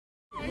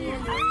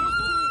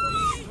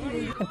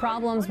The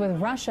problems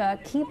with Russia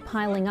keep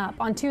piling up.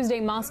 On Tuesday,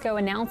 Moscow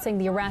announcing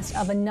the arrest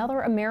of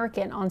another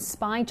American on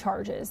spy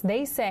charges.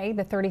 They say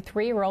the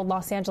 33-year-old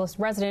Los Angeles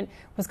resident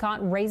was caught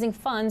raising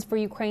funds for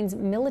Ukraine's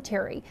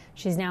military.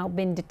 She's now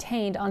been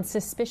detained on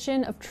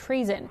suspicion of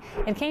treason.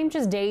 It came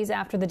just days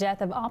after the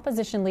death of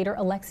opposition leader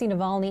Alexi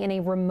Navalny in a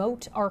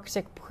remote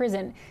Arctic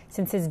prison.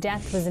 Since his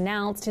death was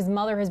announced, his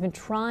mother has been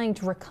trying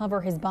to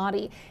recover his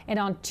body. And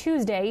on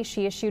Tuesday,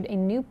 she issued a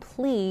new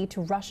plea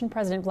to Russian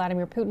President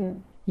Vladimir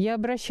Putin. Я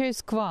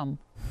обращаюсь к вам.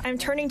 I'm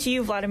turning to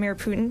you, Vladimir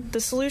Putin. The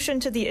solution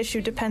to the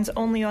issue depends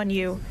only on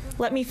you.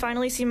 Let me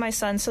finally see my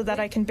son so that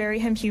I can bury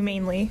him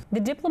humanely. The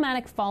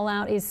diplomatic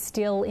fallout is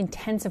still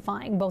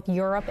intensifying. Both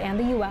Europe and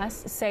the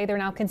U.S. say they're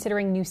now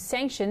considering new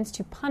sanctions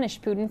to punish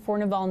Putin for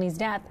Navalny's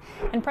death.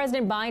 And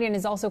President Biden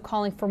is also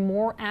calling for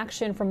more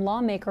action from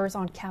lawmakers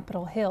on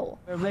Capitol Hill.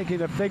 They're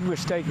making a big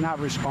mistake not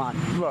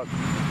responding. Look,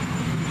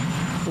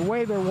 the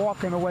way they're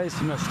walking away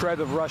from the threat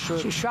of Russia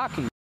is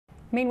shocking.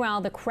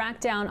 Meanwhile, the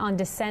crackdown on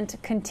dissent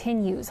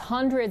continues.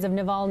 Hundreds of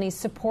Navalny's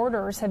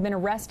supporters have been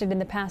arrested in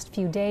the past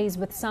few days,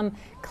 with some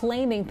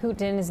claiming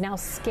Putin is now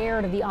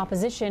scared of the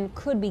opposition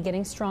could be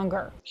getting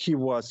stronger. He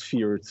was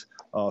feared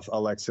of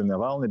Alexei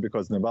Navalny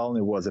because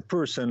Navalny was a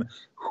person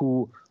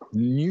who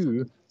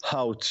knew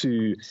how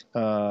to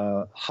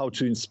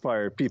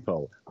inspire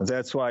people.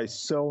 That's why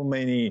so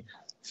many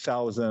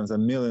thousands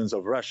and millions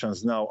of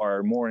Russians now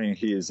are mourning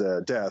his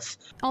death.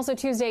 Also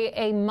Tuesday,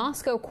 a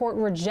Moscow court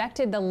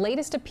rejected the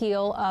latest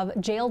appeal of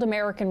jailed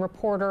American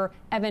reporter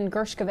Evan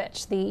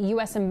Gershkovich. The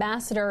U.S.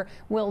 ambassador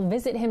will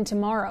visit him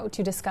tomorrow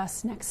to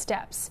discuss next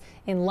steps.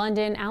 In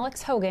London,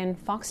 Alex Hogan,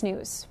 Fox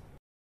News.